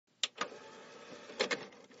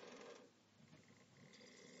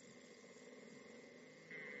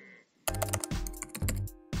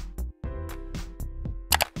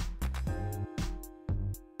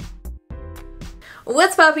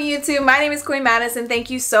What's poppin' YouTube? My name is Queen Madison.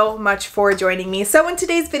 Thank you so much for joining me. So in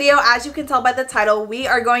today's video, as you can tell by the title, we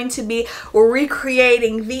are going to be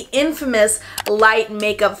recreating the infamous light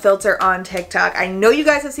makeup filter on TikTok. I know you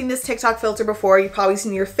guys have seen this TikTok filter before. You've probably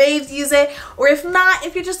seen your faves use it. Or if not,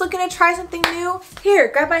 if you're just looking to try something new, here,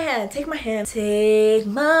 grab my hand, take my hand. Take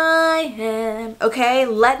my hand. Okay,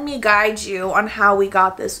 let me guide you on how we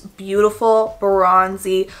got this beautiful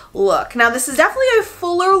bronzy look. Now this is definitely a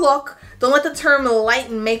fuller look. Don't let the term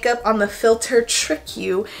light makeup on the filter trick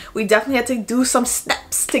you. We definitely had to do some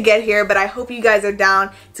steps to get here, but I hope you guys are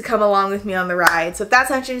down to come along with me on the ride. So if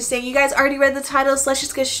that's not interesting, you guys already read the title, so let's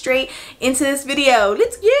just get straight into this video.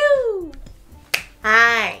 Let's go!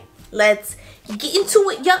 Alright, let's get into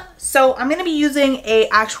it, yeah. So I'm gonna be using a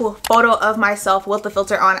actual photo of myself with the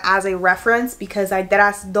filter on as a reference because I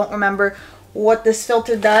deadass don't remember what this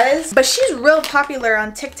filter does, but she's real popular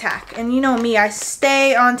on TikTok, and you know me, I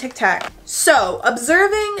stay on TikTok. So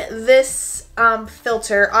observing this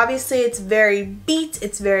filter, obviously it's very beat,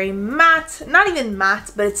 it's very matte, not even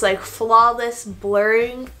matte, but it's like flawless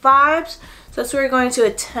blurring vibes. So that's what we're going to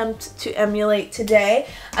attempt to emulate today.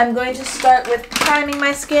 I'm going to start with priming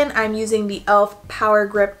my skin. I'm using the e.l.f. Power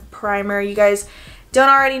Grip Primer. You guys don't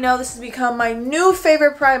already know, this has become my new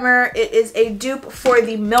favorite primer. It is a dupe for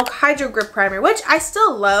the Milk Hydro Grip Primer, which I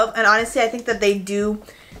still love, and honestly I think that they do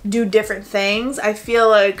different things. I feel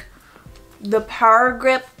like the Power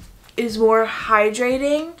Grip is more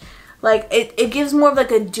hydrating. Like it gives more of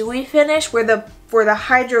like a dewy finish, where the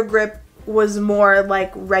Hydro Grip was more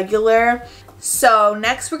like regular. So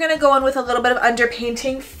next we're gonna go in with a little bit of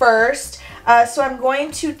underpainting first. So I'm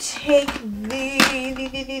going to take the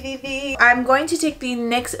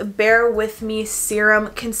NYX Bear With Me Serum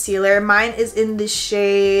Concealer. Mine is in the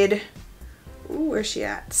shade, ooh, where's she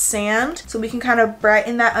at? Sand. So we can kind of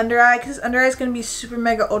brighten that under eye, because under eye is going to be super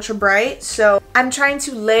mega ultra bright. So I'm trying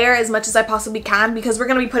to layer as much as I possibly can because we're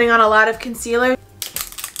going to be putting on a lot of concealer.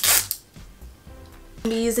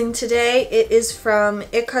 I'm using today, it is from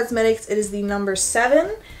IT Cosmetics. It is the number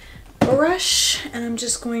 7 brush, and I'm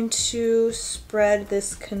just going to spread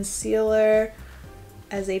this concealer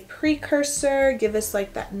as a precursor, give us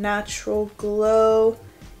like that natural glow,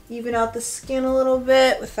 even out the skin a little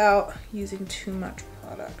bit without using too much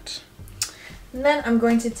product. And then I'm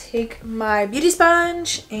going to take my beauty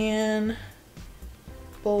sponge and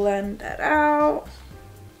blend that out.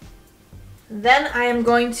 Then I am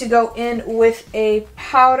going to go in with a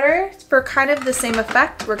powder for kind of the same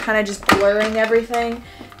effect. We're kind of just blurring everything.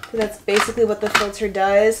 That's basically what the filter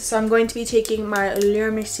does. So I'm going to be taking my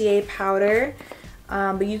Mercei powder,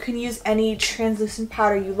 but you can use any translucent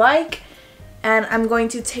powder you like. And I'm going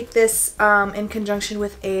to take this in conjunction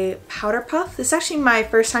with a powder puff. This is actually my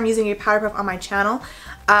first time using a powder puff on my channel.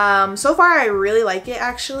 So far I really like it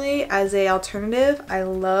actually as a alternative. I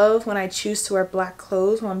love when I choose to wear black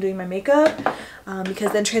clothes while I'm doing my makeup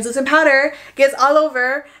because then translucent powder gets all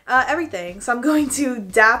over everything. So I'm going to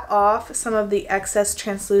dap off some of the excess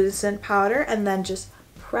translucent powder and then just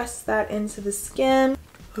press that into the skin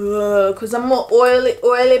because I'm a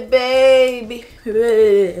oily baby.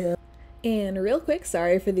 And real quick,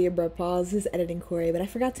 sorry for the abrupt pause, this is editing Corey, but I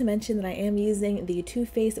forgot to mention that I am using the Too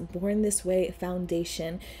Faced Born This Way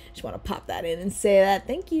foundation. Just want to pop that in and say that.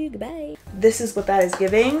 Thank you, goodbye. This is what that is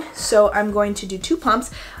giving, so I'm going to do 2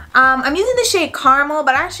 pumps. I'm using the shade Caramel,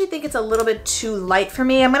 but I actually think it's a little bit too light for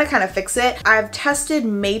me. I'm going to kind of fix it. I've tested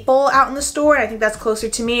Maple out in the store, and I think that's closer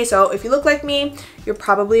to me, so if you look like me, you're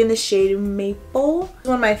probably in the shade Maple. This is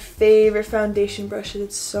one of my favorite foundation brushes.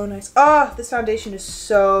 It's so nice. Oh, this foundation is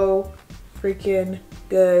so freaking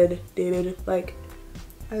good, dude. Like,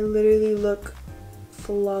 I literally look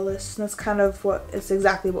flawless. And that's kind of what, it's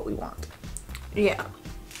exactly what we want. Yeah,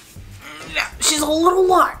 she's a little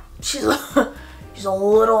light. She's a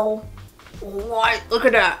little light. Look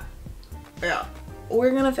at that. Yeah, we're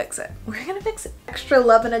gonna fix it. We're gonna fix it. Extra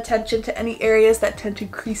love and attention to any areas that tend to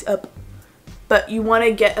crease up, but you want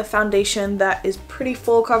to get a foundation that is pretty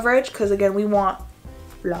full coverage because again, we want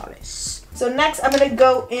flawless. So next I'm going to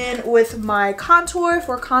go in with my contour.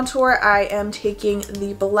 For contour, I am taking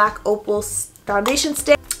the Black Opal foundation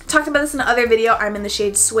stick. Talked about this in another video. I'm in the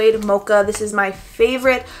shade Suede Mocha. This is my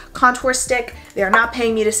favorite contour stick. They are not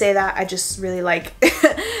paying me to say that. I just really like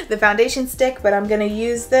the foundation stick, but I'm going to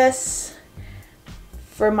use this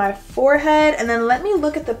for my forehead. And then let me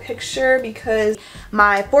look at the picture because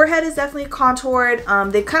my forehead is definitely contoured.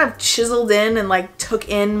 They've kind of chiseled in and like took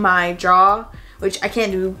in my jaw, which I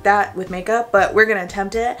can't do that with makeup, but we're gonna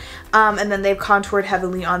attempt it. And then they've contoured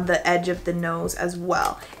heavily on the edge of the nose as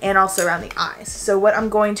well, and also around the eyes. So what I'm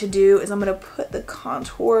going to do is I'm gonna put the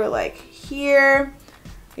contour like here,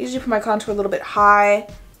 I usually put my contour a little bit high.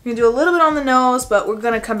 I'm gonna do a little bit on the nose, but we're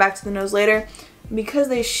gonna come back to the nose later. Because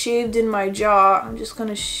they shaved in my jaw, I'm just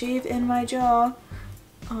gonna shave in my jaw,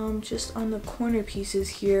 just on the corner pieces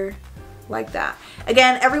here, like that.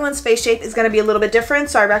 Again, everyone's face shape is gonna be a little bit different,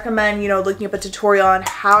 so I recommend, you know, looking up a tutorial on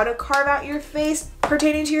how to carve out your face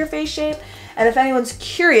pertaining to your face shape. And if anyone's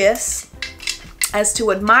curious as to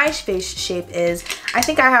what my face shape is, I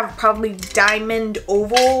think I have probably diamond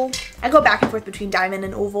oval. I go back and forth between diamond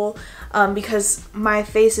and oval because my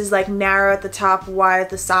face is like narrow at the top, wide at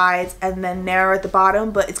the sides, and then narrow at the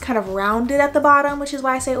bottom, but it's kind of rounded at the bottom, which is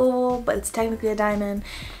why I say oval, but it's technically a diamond.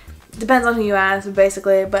 Depends on who you ask,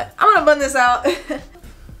 basically, but I'm gonna blend this out.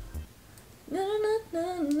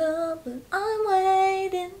 No, but I'm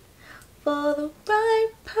waiting for the right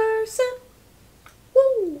person.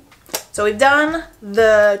 Woo! So we've done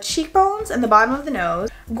the cheekbones and the bottom of the nose.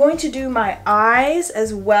 I'm going to do my eyes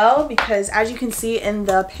as well because as you can see in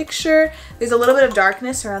the picture, there's a little bit of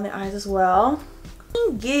darkness around the eyes as well.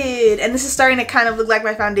 Good. And this is starting to kind of look like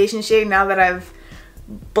my foundation shade now that I've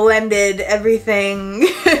blended everything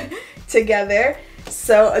together.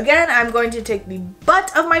 So again, I'm going to take the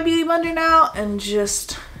butt of my beauty blender now and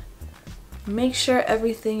just make sure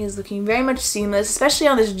everything is looking very much seamless, especially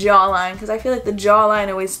on this jawline, because I feel like the jawline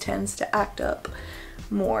always tends to act up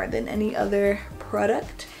more than any other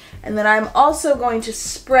product. And then I'm also going to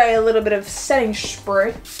spray a little bit of setting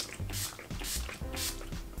spray.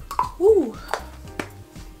 Ooh.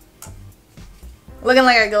 Looking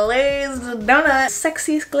like a glazed donut.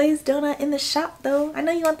 Sexiest glazed donut in the shop though. I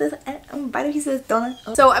know you want this. I'm bite a piece of this donut.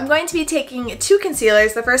 Oh. So I'm going to be taking two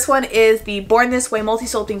concealers. The first one is the Born This Way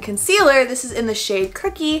Multi-Sculpting Concealer. This is in the shade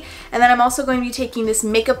Cookie. And then I'm also going to be taking this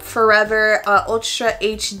Makeup Forever Ultra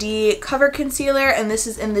HD Cover Concealer. And this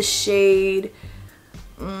is in the shade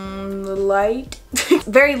light.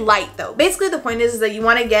 Very light though. Basically the point is that you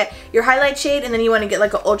want to get your highlight shade and then you want to get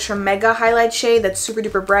like an ultra mega highlight shade that's super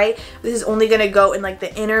duper bright. This is only going to go in like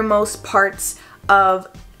the innermost parts of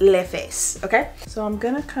le face. Okay, so I'm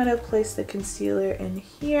gonna kind of place the concealer in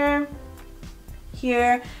here,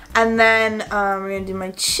 and then we're gonna do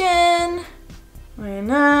my chin,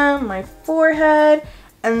 my forehead,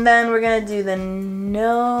 and then we're gonna do the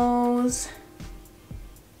nose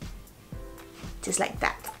just like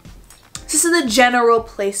that. This is the general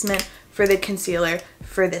placement for the concealer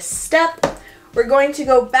for this step. We're going to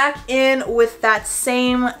go back in with that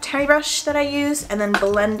same tiny brush that I used and then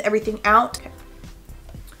blend everything out. Okay.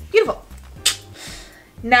 Beautiful.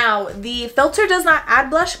 Now, the filter does not add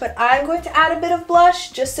blush, but I'm going to add a bit of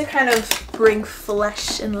blush just to kind of bring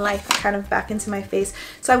flesh and life kind of back into my face.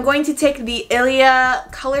 So I'm going to take the Ilia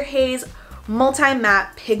Color Haze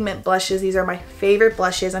Multi-Matte Pigment Blushes. These are my favorite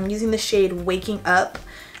blushes. I'm using the shade Waking Up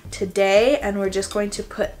today, and we're just going to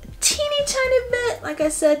put a teeny tiny bit, like I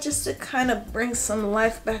said, just to kind of bring some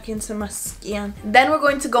life back into my skin. Then we're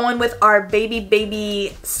going to go in with our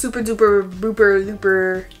baby super duper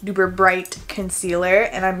duper bright concealer,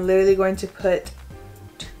 and I'm literally going to put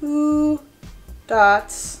 2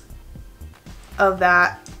 dots of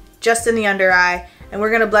that just in the under eye, and we're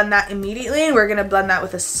going to blend that immediately, and we're going to blend that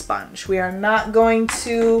with a sponge. We are not going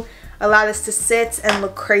to allow this to sit and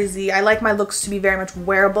look crazy. I like my looks to be very much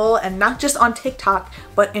wearable and not just on TikTok,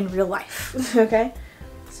 but in real life. Okay,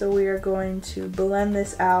 so we are going to blend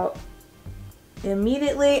this out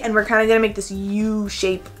immediately, and we're kind of going to make this U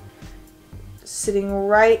shape sitting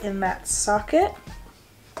right in that socket.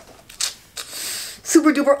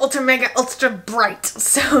 Super duper ultra mega ultra bright.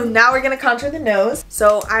 So now we're going to contour the nose.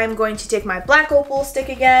 So I'm going to take my black opal stick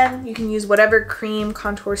again. You can use whatever cream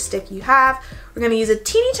contour stick you have. We're going to use a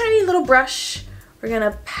teeny tiny little brush. We're going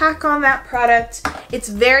to pack on that product. It's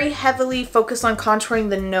very heavily focused on contouring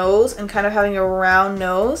the nose and kind of having a round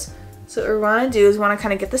nose. So what we want to do is we want to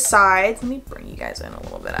kind of get the sides. Let me bring you guys in a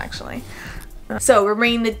little bit actually. So we're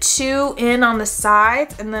bringing the two in on the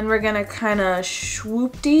sides, and then we're going to kind of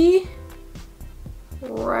swoop-dee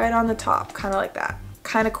right on the top, kind of like that.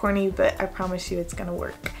 Kind of corny, but I promise you it's gonna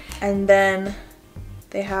work. And then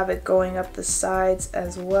they have it going up the sides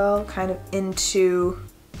as well, kind of into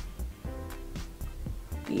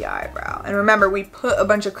the eyebrow. And remember, we put a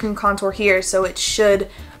bunch of cream contour here, so it should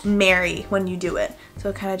marry when you do it. So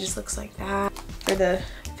it kind of just looks like that. For the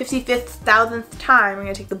 55,000th time, we're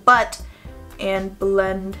gonna take the butt and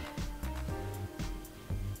blend.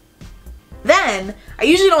 Then, I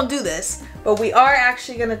usually don't do this, but we are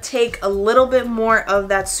actually going to take a little bit more of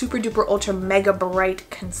that super duper ultra mega bright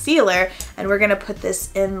concealer, and we're going to put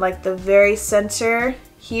this in like the very center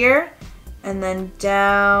here, and then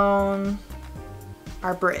down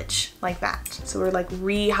our bridge like that. So we're like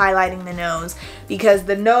re-highlighting the nose because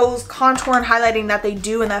the nose contour and highlighting that they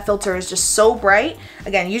do in that filter is just so bright.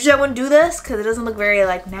 Again, usually I wouldn't do this because it doesn't look very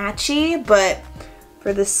like matchy, but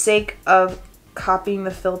for the sake of copying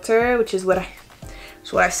the filter, which is what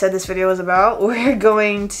I said this video was about, we're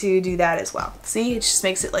going to do that as well. See, it just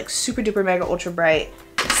makes it like super duper mega ultra bright.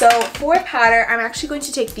 So for powder, I'm actually going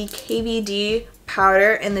to take the KVD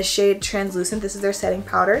powder in the shade Translucent. This is their setting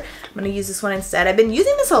powder. I'm going to use this one instead. I've been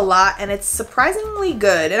using this a lot and it's surprisingly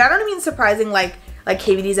good. And I don't mean surprising like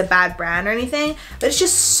KVD is a bad brand or anything, but it's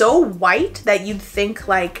just so white that you'd think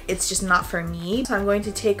like it's just not for me. So I'm going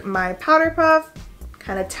to take my powder puff,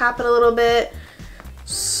 kind of tap it a little bit,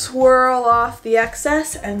 swirl off the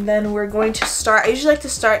excess, and then we're going to start. I usually like to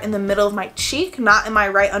start in the middle of my cheek, not in my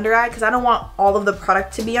right under eye, because I don't want all of the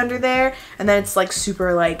product to be under there and then it's like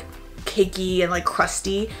super like cakey and like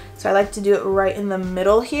crusty. So I like to do it right in the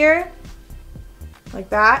middle here like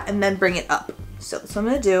that, and then bring it up. So that's what I'm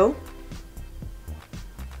gonna do.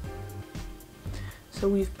 So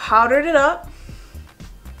we've powdered it up.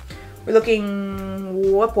 We're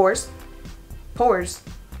looking, what pores? Pores.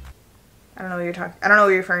 I don't know what you're talking. I don't know what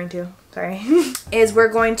you're referring to. Sorry. Is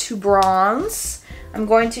we're going to bronze. I'm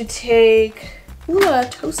going to take hoola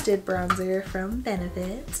toasted bronzer from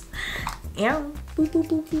Benefit. Yeah. Boop, boop,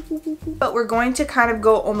 boop, boop, boop, boop, boop. But we're going to kind of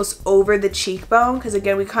go almost over the cheekbone because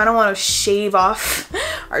again, we kind of want to shave off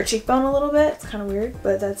our cheekbone a little bit. It's kind of weird,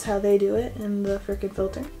 but that's how they do it in the freaking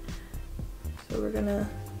filter. So we're gonna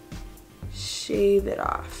shave it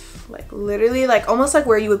off, like literally, like almost like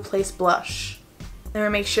where you would place blush. Then we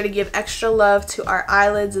make sure to give extra love to our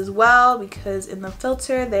eyelids as well because in the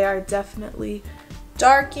filter they are definitely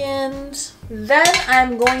darkened. Then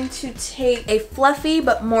I'm going to take a fluffy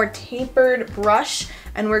but more tapered brush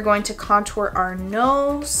and we're going to contour our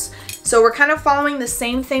nose. So we're kind of following the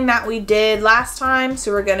same thing that we did last time.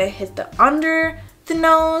 So we're gonna hit the under the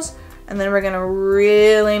nose and then we're gonna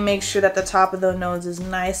really make sure that the top of the nose is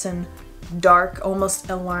nice and dark, almost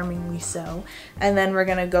alarmingly so. And then we're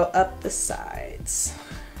gonna go up the sides.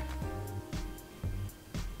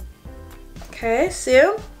 Okay, see?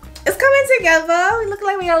 It's coming together. We look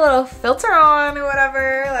like we got a little filter on or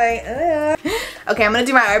whatever. Like, okay, I'm gonna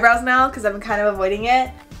do my eyebrows now because I've been kind of avoiding it.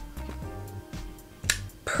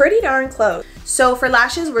 Pretty darn close. So for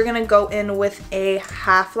lashes, we're gonna go in with a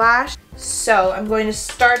half lash. So I'm going to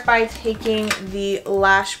start by taking the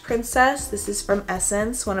Lash Princess. This is from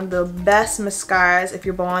Essence, one of the best mascaras if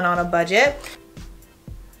you're balling on a budget.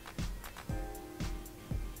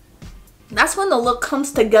 That's when the look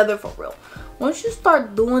comes together for real. Once you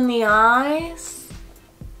start doing the eyes,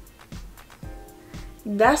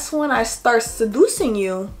 that's when I start seducing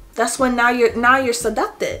you. That's when now you're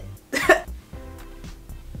seducted.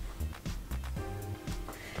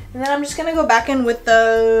 And then I'm just gonna go back in with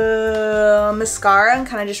the mascara and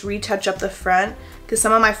kind of just retouch up the front because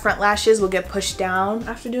some of my front lashes will get pushed down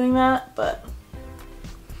after doing that, but.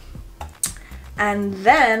 And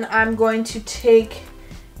then I'm going to take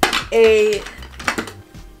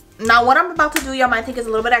now what I'm about to do, y'all might think is a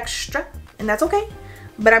little bit extra, and that's okay,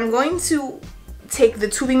 but I'm going to take the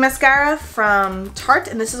tubing mascara from Tarte,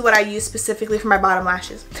 and this is what I use specifically for my bottom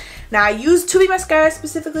lashes. Now I use tubing mascara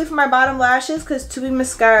specifically for my bottom lashes because tubing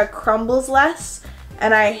mascara crumbles less,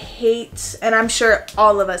 and I hate, and I'm sure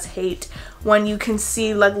all of us hate, when you can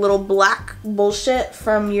see like little black bullshit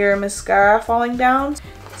from your mascara falling down.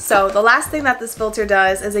 So the last thing that this filter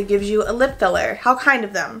does is it gives you a lip filler. How kind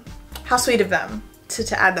of them. How sweet of them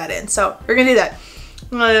to add that in. So we're gonna do that.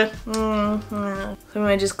 So I'm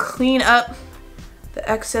gonna just clean up the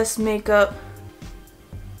excess makeup.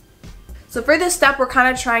 So for this step, we're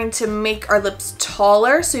kind of trying to make our lips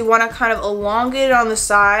taller. So you want to kind of elongate it on the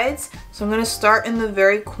sides. So I'm going to start in the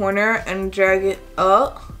very corner and drag it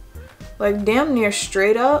up, like damn near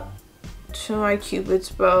straight up to my Cupid's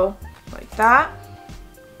bow, like that.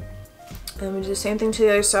 And then we do the same thing to the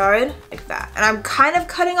other side, like that. And I'm kind of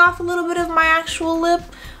cutting off a little bit of my actual lip.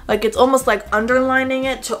 Like it's almost like underlining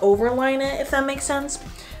it to overline it, if that makes sense.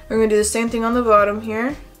 We're going to do the same thing on the bottom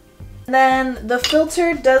here. Then the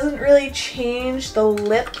filter doesn't really change the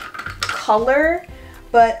lip color,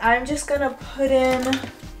 but I'm just gonna put in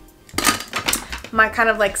my kind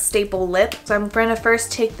of like staple lip. So I'm gonna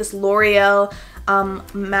first take this L'Oreal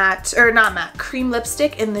cream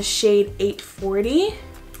lipstick in the shade 840,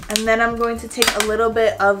 and then I'm going to take a little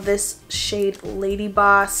bit of this shade Brave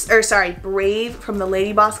from the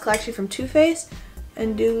Lady Boss collection from Too Faced,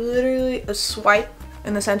 and do literally a swipe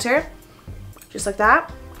in the center, just like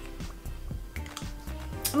that.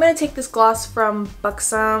 I'm going to take this gloss from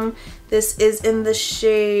Buxom. This is in the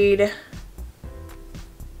shade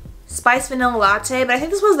Spice Vanilla Latte, but I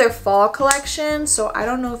think this was their fall collection, so I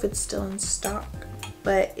don't know if it's still in stock,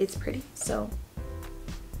 but it's pretty, so.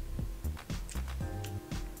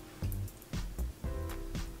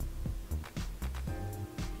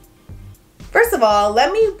 First of all,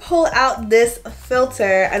 let me pull out this filter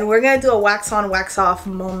and we're gonna do a wax on, wax off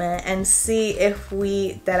moment and see if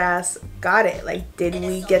we deadass got it. Like, did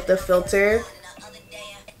we get the filter?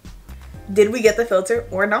 Did we get the filter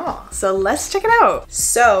or not? So let's check it out.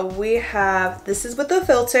 So we have, this is with the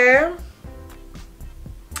filter.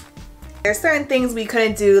 There's certain things we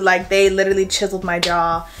couldn't do, like they literally chiseled my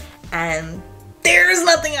jaw and there's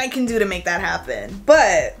nothing I can do to make that happen,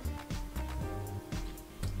 but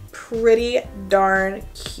pretty darn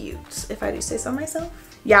cute, if I do say so myself.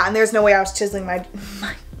 Yeah, and there's no way I was chiseling my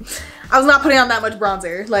I was not putting on that much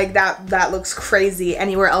bronzer. Like that looks crazy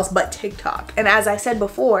anywhere else but TikTok. And as I said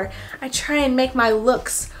before, I try and make my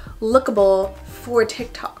looks lookable for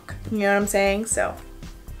TikTok. You know what I'm saying? So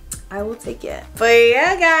I will take it. But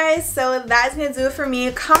yeah, guys, so that's gonna do it for me.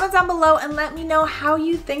 Comment down below and let me know how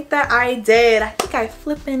you think that I did. I think I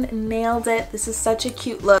flippin' nailed it. This is such a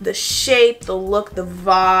cute look. The shape, the look, the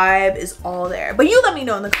vibe is all there. But you let me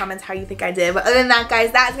know in the comments how you think I did. But other than that,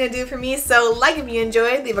 guys, that's gonna do it for me. So like if you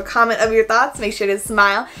enjoyed, leave a comment of your thoughts. Make sure to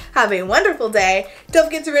smile. Have a wonderful day. Don't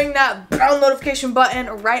forget to ring that brown notification button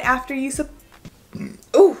right after you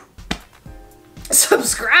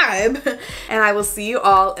subscribe, and I will see you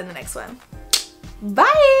all in the next one.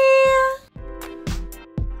 Bye.